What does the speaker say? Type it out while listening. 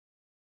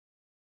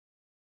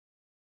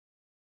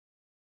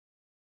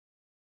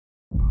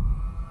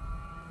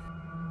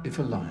If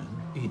a lion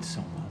eats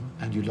someone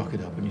and you lock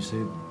it up and you say,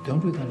 don't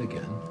do that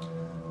again,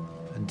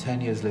 and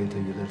 10 years later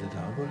you let it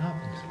out, what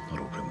happens? Not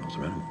all criminals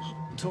are animals.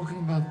 I'm talking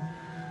about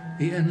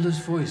the endless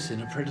voice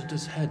in a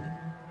predator's head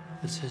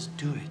that says,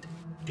 do it,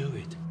 do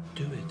it,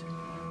 do it.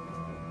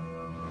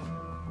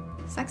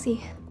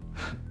 Sexy.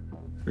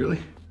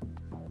 Really?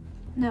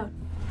 No.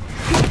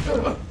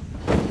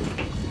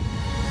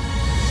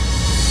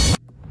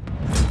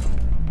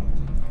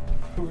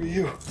 Who are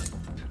you?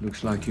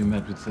 Looks like you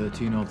met with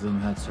 13 of them,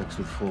 had sex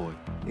with 4.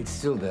 It's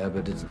still there,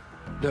 but it's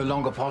no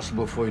longer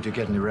possible for you to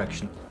get an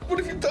erection. What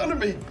have you done to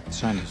me?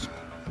 Sanders,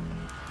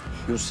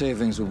 your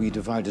savings will be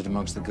divided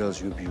amongst the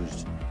girls you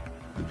abused.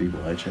 The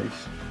people I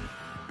chase,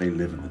 they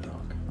live in the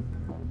dark.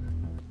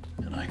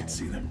 And I could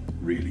see them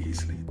really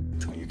easily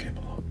until you came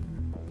along.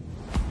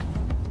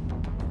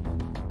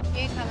 You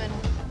ain't coming.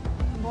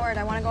 I'm bored.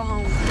 I want to go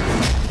home.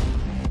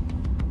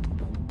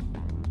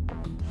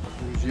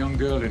 There's a young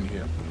girl in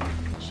here.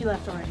 She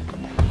left already.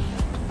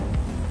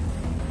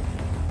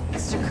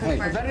 Mr. Hey,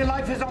 Cooper. the very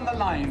life is on the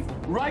line,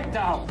 right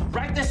now,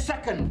 right this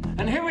second,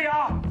 and here we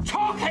are,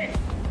 talking!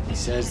 He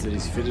says that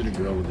he's fitted a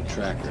girl with a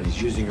tractor and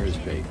he's using her as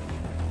bait.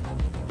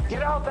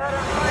 Get out there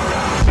and find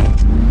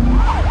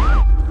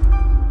out!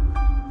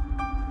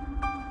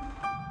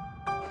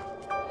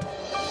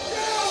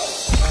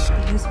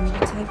 He has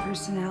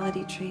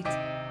multi-personality traits,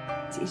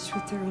 each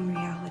with their own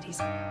realities,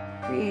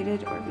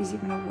 created or he's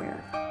even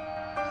aware.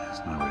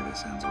 There's no way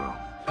this ends well.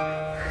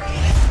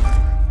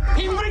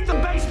 He rigged the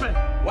basement!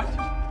 What?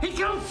 He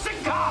killed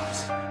 6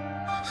 cops!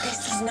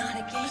 This is not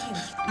a game.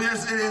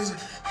 Yes, it is.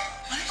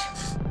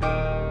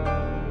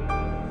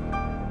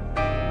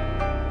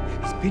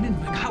 He's been in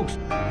my house.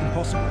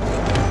 Impossible.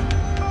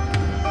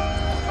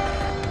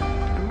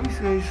 Let me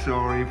say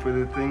sorry for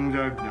the things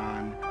I've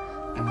done,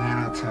 and then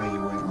I'll tell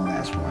you where the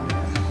last one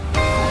is.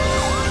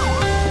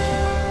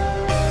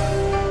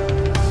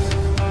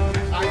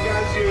 I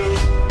got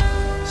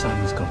you.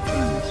 Simon's got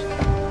friends.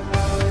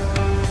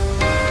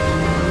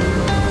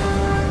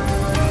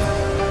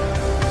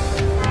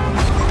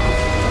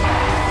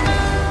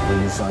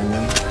 Will you sign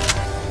them?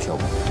 Kill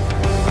them.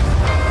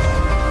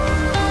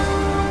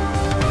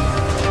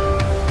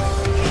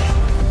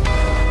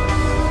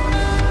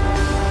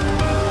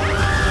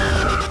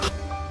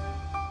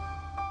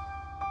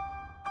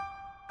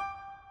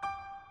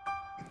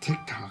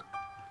 Tick-tock,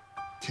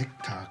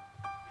 tick-tock,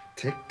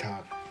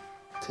 tick-tock,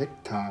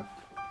 tick-tock.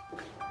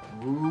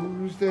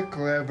 Who's the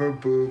clever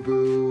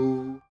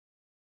boo-boo?